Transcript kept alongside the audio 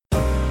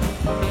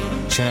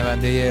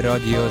شنونده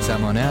رادیو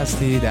زمانه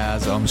هستید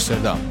از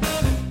آمستردام.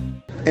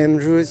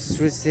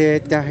 امروز روز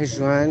 10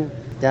 ژوئن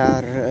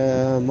در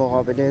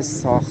مقابل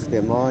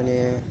ساختمان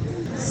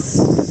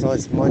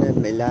سازمان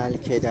ملل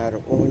که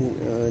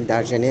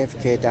در ژنو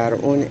که در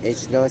اون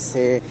اجلاس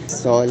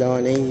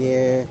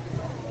سالانه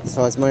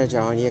سازمان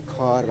جهانی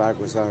کار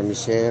برگزار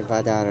میشه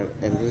و در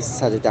امروز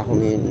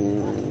 110مین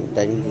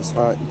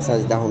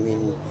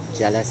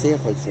جلسه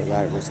خود رو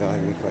برگزار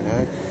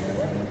میکنن،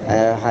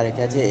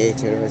 حرکت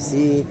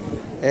اعتراضی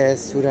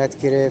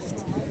صورت گرفت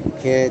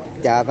که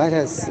دعوت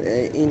از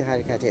این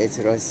حرکت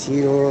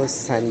اعتراضی رو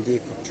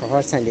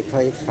 4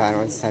 سندیکای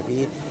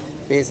فرانسوی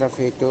به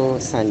اضافه 2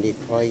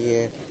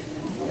 سندیکای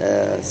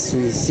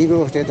سوئیسی به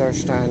عهده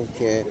داشتند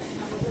که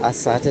از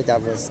ساعت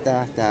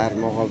 12 در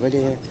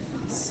مقابل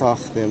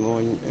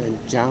ساختمان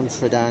جمع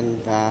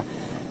شدند و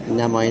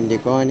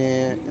نمایندگان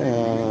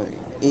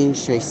این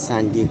 6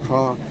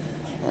 سندیکا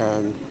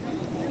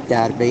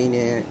در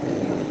بین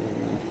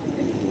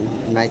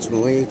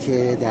مجموعه‌ای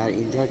که در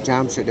اینجا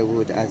جمع شده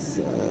بود از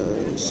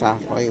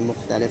شهرهای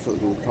مختلف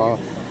اروپا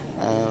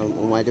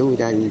اومده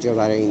بودن اینجا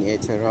برای این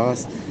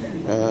اعتراض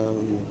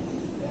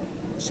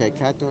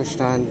شرکت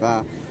داشتن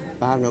و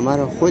برنامه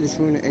رو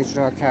خودشون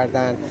اجرا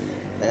کردن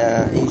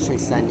این 6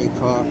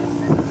 سندیکا.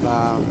 و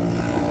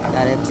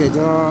در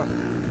ابتدا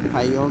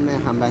پیام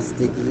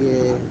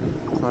همبستگی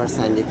 4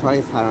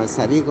 سندیکای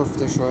فرانسوی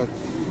گفته شد،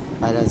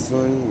 بعد از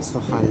اون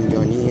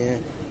سخنرانی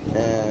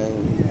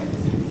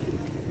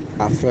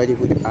افرادی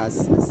بود از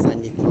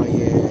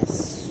سندیکای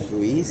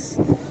سوئیس.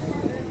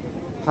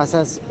 پس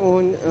از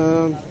اون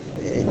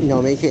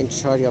نامه‌ای که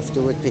انتشار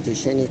یافته بود،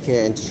 پتیشنی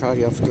که انتشار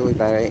یافته بود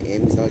برای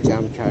امضا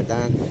جمع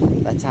کردن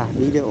و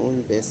تحویل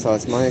اون به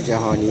سازمان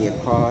جهانی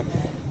کار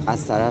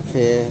از طرف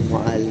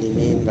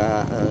معلمین و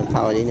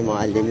فعالین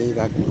معلمی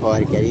و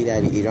کارگری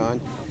در ایران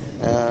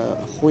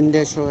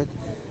خونده شد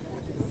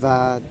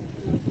و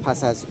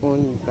پس از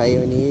اون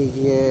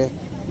بیانیه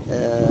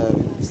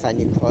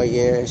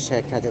سندیکای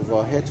شرکت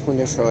واحد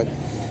خونده شد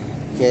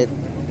که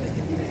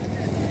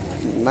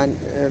من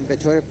به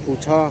طور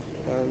کوتاه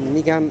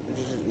میگم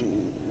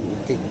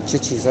که چه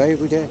چیزایی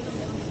بوده.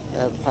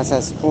 پس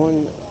از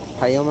اون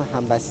پیام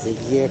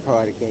همبستگی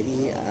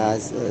کارگری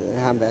از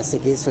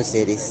همبستگی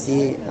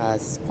سوسیالیستی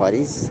از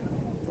پاریس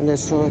خونده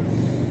شد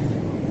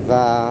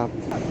و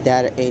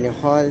در این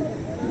حال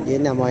یه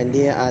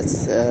نماینده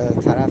از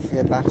طرف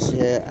بخش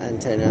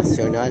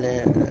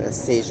انترناسیونال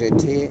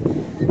CGT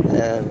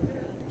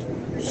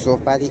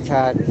صحبتی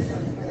کرد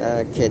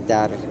که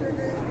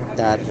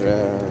در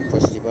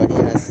پشتیبانی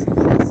از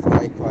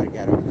خواستهای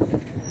کارگران.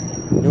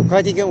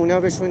 نکاتی که اونا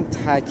بهشون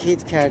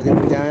تاکید کرده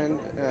بودن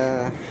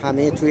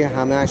توی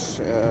همش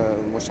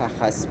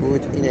مشخص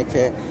بود اینه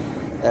که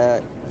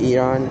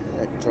ایران،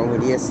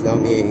 جمهوری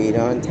اسلامی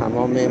ایران،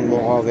 تمام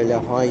مقابله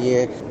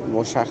های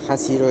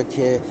مشخصی رو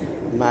که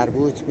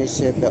مربوط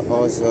میشه به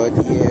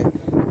آزادی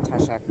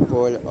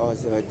تشکل،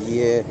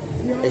 آزادی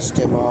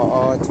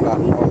اجتماعات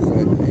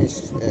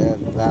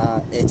و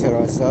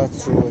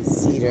اعتراضات رو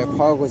زیر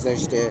پا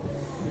گذاشته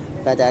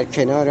و در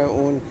کنار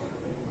اون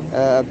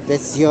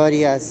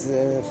بسیاری از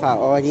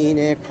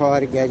فعالین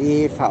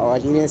کارگری،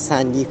 فعالین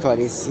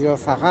سندیکالیستی رو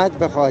فقط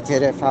به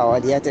خاطر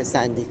فعالیت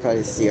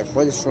سندیکالیستی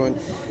خودشون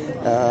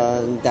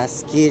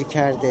دستگیر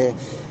کرده،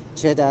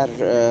 چه در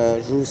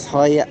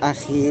روزهای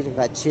اخیر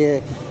و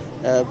چه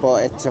با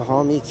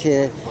اتهامی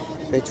که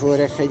به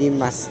طور خیلی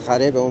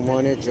مسخره به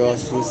عنوان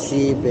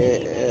جاسوسی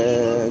به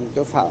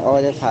 2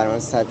 فعال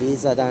فرانسوی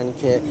زدن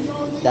که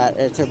در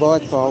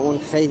ارتباط با اون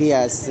خیلی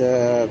از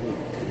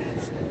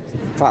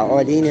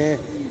فعالین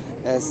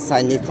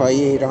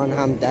سندیکایی ایران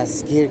هم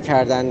دستگیر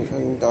کردن.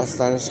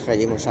 داستانش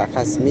خیلی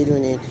مشخص،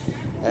 میدونین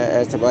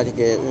ارتباطی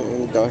که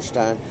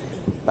داشتن.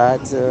 بعد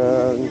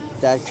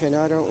در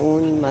کنار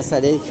اون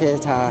مسئله‌ای که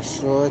طرح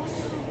شد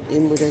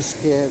این بودش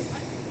که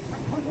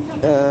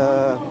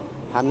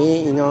همه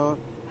اینا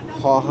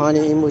خواهان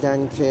این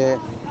بودن که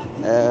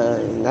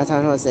نه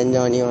تنها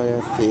زندانیان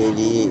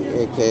فعلی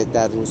که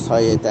در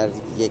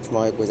یک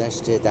ماه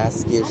گذشته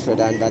دستگیر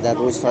شدن و در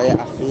روزهای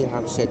اخیر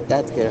هم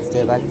شدت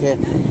گرفته، بلکه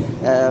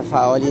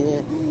فعالین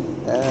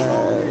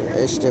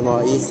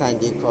اجتماعی،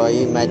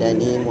 سندیکایی،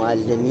 مدنی،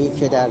 معلمی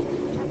که در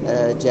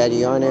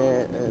جریان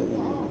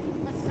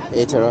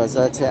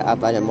اعتراضات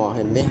اول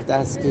ماه مه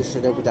دستگیر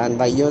شده بودند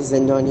و یا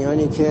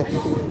زندانیانی که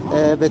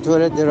به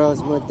طور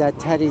دراز مدت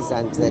تری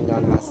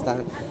زندان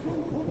هستند،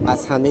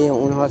 از همه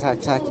اونها تک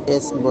تک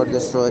اسم برده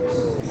شد،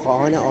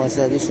 خواهان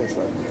آزادیشون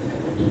شد.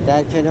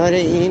 در کنار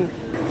این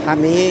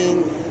همه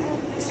این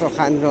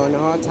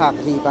سخنران‌ها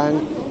تقریباً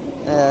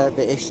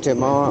به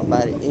اجتماع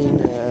بر این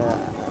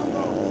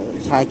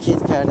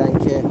تاکید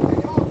کردند که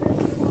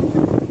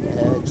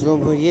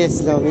جمهوری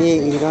اسلامی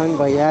ایران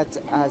باید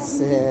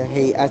از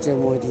هیئت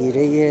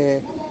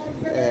مدیره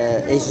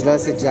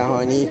اجلاس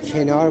جهانی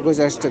کنار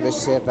گذاشته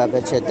بشه و به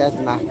شدت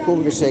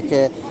محکوم بشه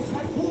که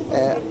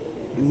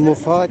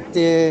مفاد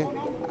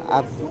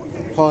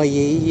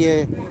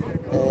پایه‌ای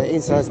این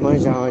سازمان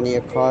جهانی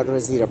کار رو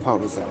زیر پا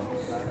میذاره.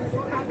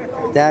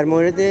 در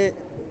مورد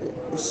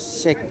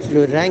شکل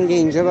و رنگ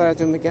اینجا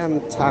براتون میگم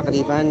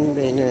تقریبا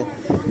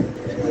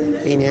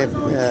بین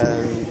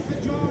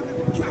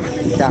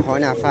 10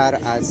 نفر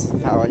از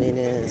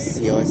فعالین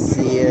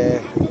سیاسی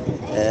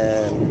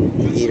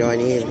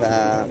ایرانی و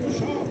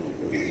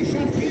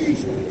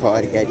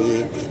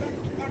کارگری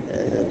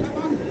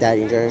در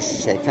اینجا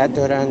شرکت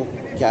دارن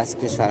که از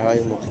کشورهای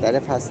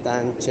مختلف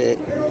هستند. چه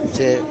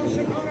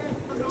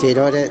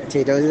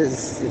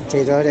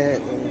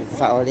تعداد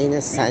فعالین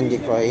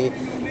سندیکایی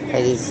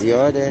خیلی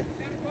زیاده،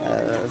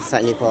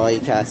 سندیکاهایی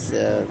که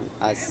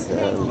از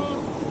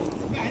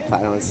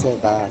فرانسه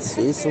و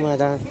سوئیس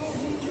اومدن.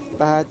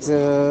 بعد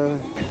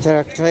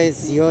تراکتورهای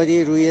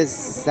زیادی روی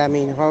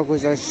زمین ها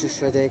گذاشته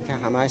شده که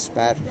همش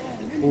بر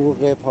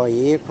حقوق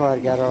پایه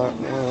کارگران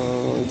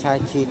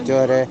تاکید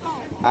داره.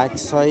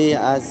 عکس‌هایی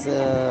از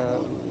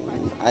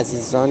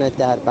عزیزان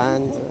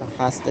دربند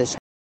هستش.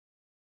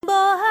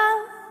 با هم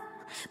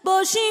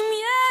باشیم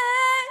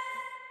یک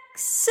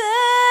صدا،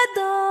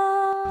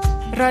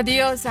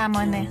 رادیو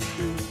زمانه.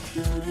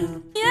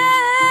 یک